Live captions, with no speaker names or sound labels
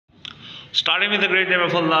Starting with the great name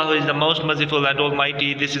of Allah, who is the most merciful and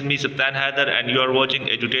almighty. This is me, Sultan Haider, and you are watching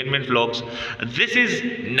Edutainment Vlogs. This is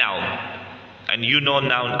Noun, and you know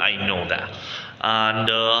Noun, I know that. And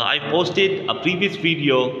I posted a previous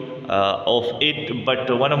video of it, but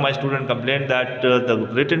one of my students complained that the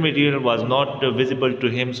written material was not visible to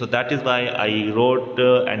him, so that is why I wrote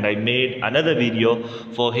and I made another video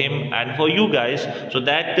for him and for you guys, so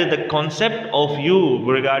that the concept of you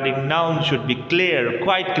regarding noun should be clear,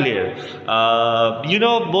 quite clear. You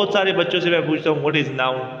know, बहुत सारे बच्चों से मैं पूछता हूँ what is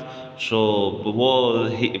noun. So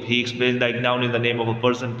he explains like noun is the name of a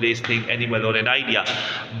person, place, thing, animal, or an idea.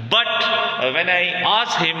 But when I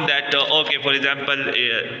ask him that, okay, for example,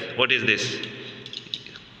 what is this?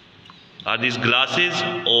 Are these glasses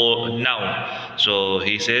or noun? So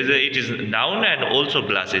he says it is noun and also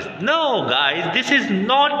glasses. No, guys, this is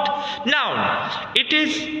not noun. It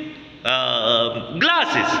is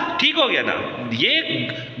glasses. ठीक हो गया ना?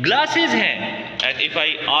 ये glasses हैं. And if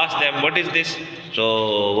I ask them what is this, so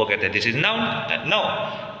वो कहते हैं this is noun. No.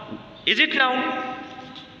 Is it noun?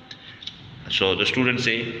 So the students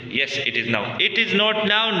say yes, it is noun. It is not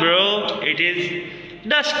noun, bro. It is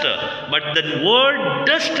duster. But the word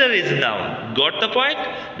duster is noun. Got the point?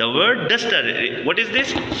 The word duster. What is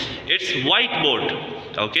this? It's whiteboard.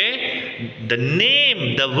 Okay. The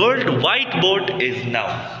name, the word whiteboard is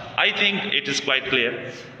noun. I think it is quite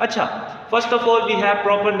clear. Acha, first of all we have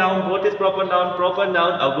proper noun. What is proper noun? Proper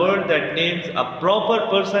noun, a word that names a proper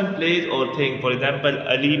person, place or thing. For example,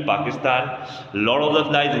 Ali, Pakistan. Lord of the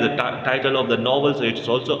Flies is the title of the novel, so it's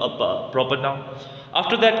also a proper noun.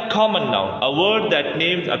 After that, common noun, a word that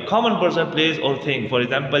names a common person, place or thing. For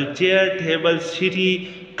example, chair, table,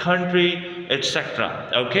 city, country, etc.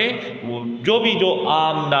 Okay, जो भी जो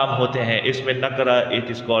आम नाम होते हैं इसमें नकरा, it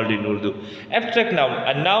is called in Urdu. Abstract noun,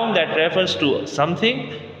 a noun that refers to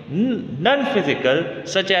something non-physical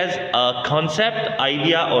such as a concept,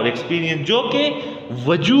 idea or experience जो कि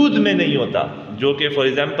वजूद में नहीं होता, जो कि for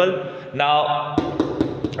example now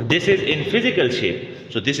this is in physical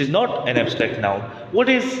shape, so this is not an abstract noun. What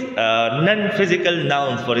is non-physical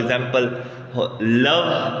nouns? For example,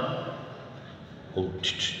 love,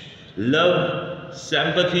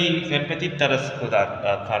 sympathy, तरस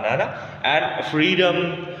खाना ना, and freedom,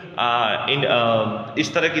 in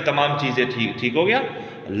इस तरह की तमाम चीजें ठीक हो गया.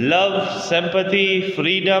 Love, sympathy,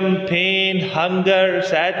 freedom, pain, hunger,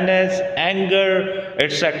 sadness, anger,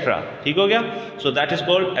 etc. ठीक हो गया. So that is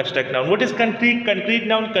called abstract noun. What is concrete? Concrete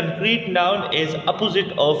noun. Concrete noun is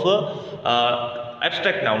opposite of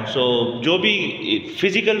abstract noun. So जो भी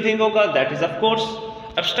physical thing होगा, that is of course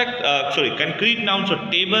concrete noun. So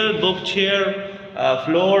table, book, chair,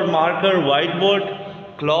 floor, marker,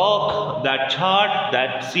 whiteboard, clock, that chart,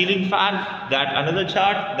 that ceiling fan, that another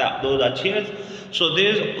chart, those are chairs. So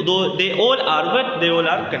they all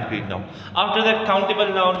are concrete noun. After that, countable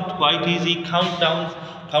noun, quite easy. Count nouns,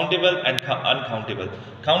 countable and uncountable.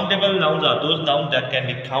 Countable nouns are those nouns that can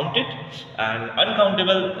be counted, and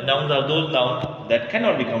uncountable nouns are those nouns that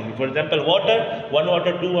cannot be counted. For example, water, 1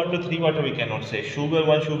 water, 2 water, 3 water, we cannot say. Sugar,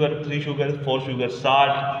 1 sugar, 3 sugar, 4 sugar,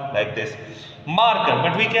 salt, like this. Marker,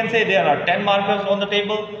 but we can say there are 10 markers on the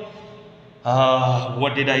table.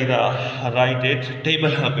 What did I write it?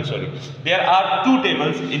 Table, okay, sorry. There are 2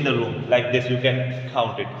 tables in the room, like this, you can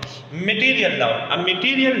count it. Material noun. A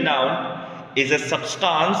material noun is a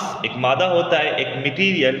substance, एक मादा होता है, एक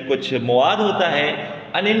material, कुछ मवाद होता है,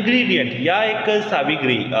 an ingredient या एक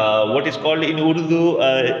सामग्री, what is called in Urdu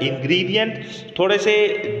ingredient. थोड़े से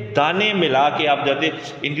दाने मिला के आप जाते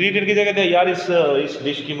ingredient की जगह यार इस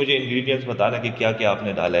डिश की मुझे ingredients बताना कि क्या क्या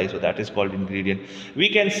आपने डाला है, so that is called ingredient. We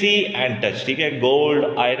can see and touch, ठीक है,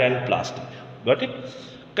 gold, iron, plastic. Got it?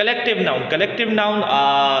 Collective noun. Collective noun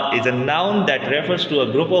is a noun that refers to a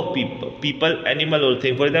group of people, animal or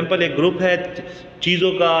thing. For example, एक group है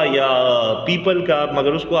चीज़ों का या people का,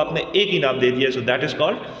 मगर उसको आपने एक ही नाम दे दिया, so that is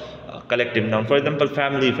called collective noun. For example,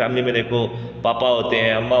 family. Family में देखो पापा होते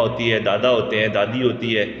हैं, अम्मा होती है, दादा होते हैं, दादी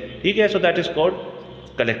होती है, ठीक है, so that is called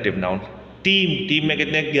collective noun. Team में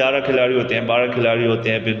कितने 11 खिलाड़ी होते हैं, 12 खिलाड़ी होते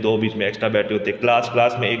हैं, फिर 2 बीच में एक्स्ट्रा बैठे होते हैं.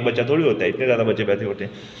 क्लास में एक बच्चा थोड़ी होता है, इतने ज़्यादा बच्चे बैठे होते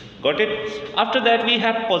हैं. Got it? After that we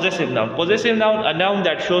have possessive noun. Possessive noun, a noun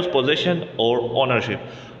that shows possession or ownership.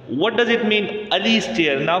 What does it mean? Ali's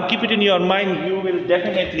chair. Now keep it in your mind. You will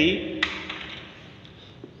definitely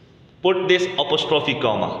put this apostrophe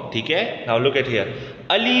comma. ठीक है? Now look at here.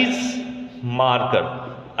 Ali's marker.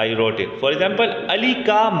 I wrote it. For example, Ali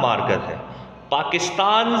का marker है.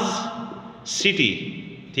 Pakistan's city.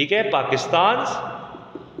 ठीक है? Pakistan's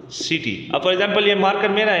city. अब for example ये marker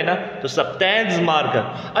मेरा है ना, तो सब्टैंस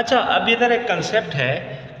मार्कर. अच्छा, अब इधर एक कंसेप्ट है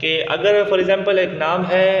कि अगर फॉर एग्जाम्पल एक नाम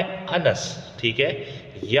है अनस, ठीक है,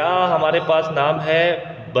 या हमारे पास नाम है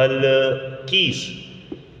बलकीस,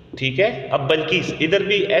 ठीक है। अब बल्कीस, इधर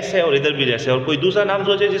भी एस है और इधर भी एस है, और कोई दूसरा नाम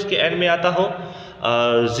सोचे जिसके एंड में आता हो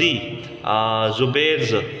जी, जुबेर,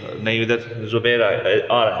 नहीं इधर जुबेर आ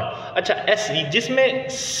रहा है। अच्छा, एस जिसमें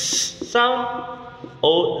साउंड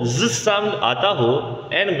और ज साउंड आता हो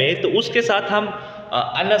एंड में, तो उसके साथ हम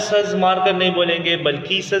अनसज मार्कर नहीं बोलेंगे,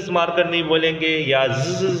 बल्कि सज मार्कर नहीं बोलेंगे, या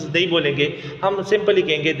ज नहीं बोलेंगे, हम सिंपली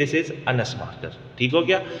कहेंगे दिस इज अनस मार्कर, ठीक हो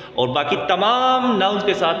गया। और बाकी तमाम नाउन्स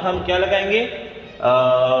के साथ हम क्या लगाएंगे,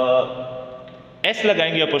 एस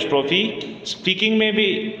लगाएंगे अपोस्ट्रोफी, स्पीकिंग में भी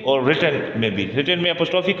और रिटन में भी। रिटन में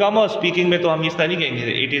अपोस्ट्रोफी कामा, और स्पीकिंग में तो हम इस तरह नहीं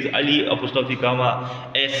कहेंगे it is Ali apostrophe comma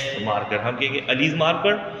S marker, हम कहेंगे अलीज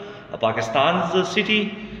मार्कर, पाकिस्तान सिटी,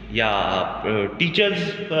 या टीचर्स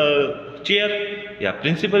चेयर, या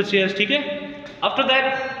प्रिंसिपल चेयर, ठीक है। After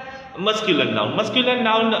that muscular noun. Muscular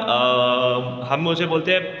noun हम उसे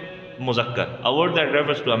बोलते हैं मुज़क्कर, a word that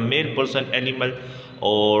refers to a male person, animal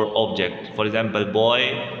or object, for example boy,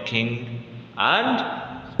 king and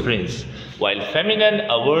prince, while feminine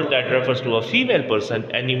a word that refers to a female person,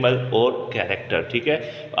 animal or character, ठीक है।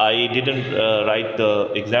 I didn't write the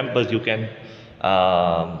examples, you can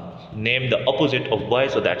name the opposite of boy,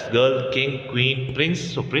 so that's girl, king, queen, prince,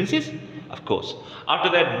 so princess of course.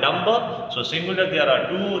 After that number, so singular there are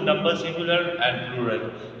two numbers, singular and plural,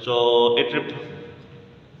 so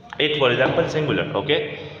it for example singular, okay,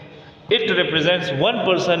 it represents one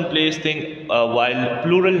person, place, thing, while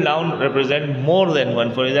plural noun represent more than one.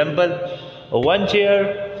 For example, one chair,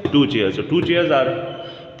 two chairs. So two chairs are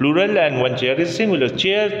plural and one chair is singular.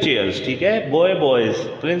 Chair, chairs, ठीक है। Boy, boys,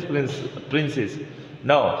 prince, princess.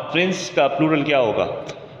 Now, prince का plural क्या होगा?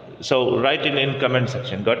 So write it in comment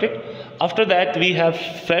section. Got it? After that we have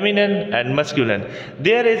feminine and masculine.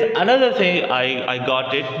 There is another thing I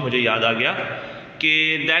got it. मुझे याद आ गया कि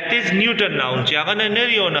that is Newton noun, चागना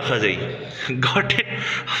नरियो न खजई। Got it.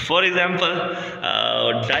 For example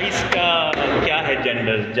dice का क्या है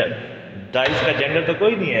gender, dice का gender तो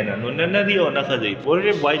कोई नहीं है ना, नरियो न खजई,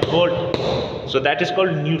 पूरे white board, so that is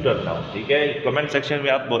called Newton noun, ठीक है। कमेंट सेक्शन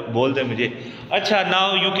में आप बोल दें मुझे। अच्छा, now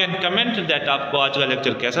you can comment that आपको आज का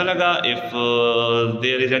लेक्चर कैसा लगा। If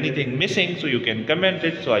there is anything missing, so you can comment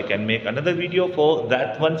it, so I can make another video for that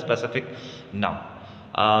one specific noun.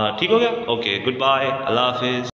 ठीक हो गया। ओके, गुड बाय, अल्लाह हाफिज।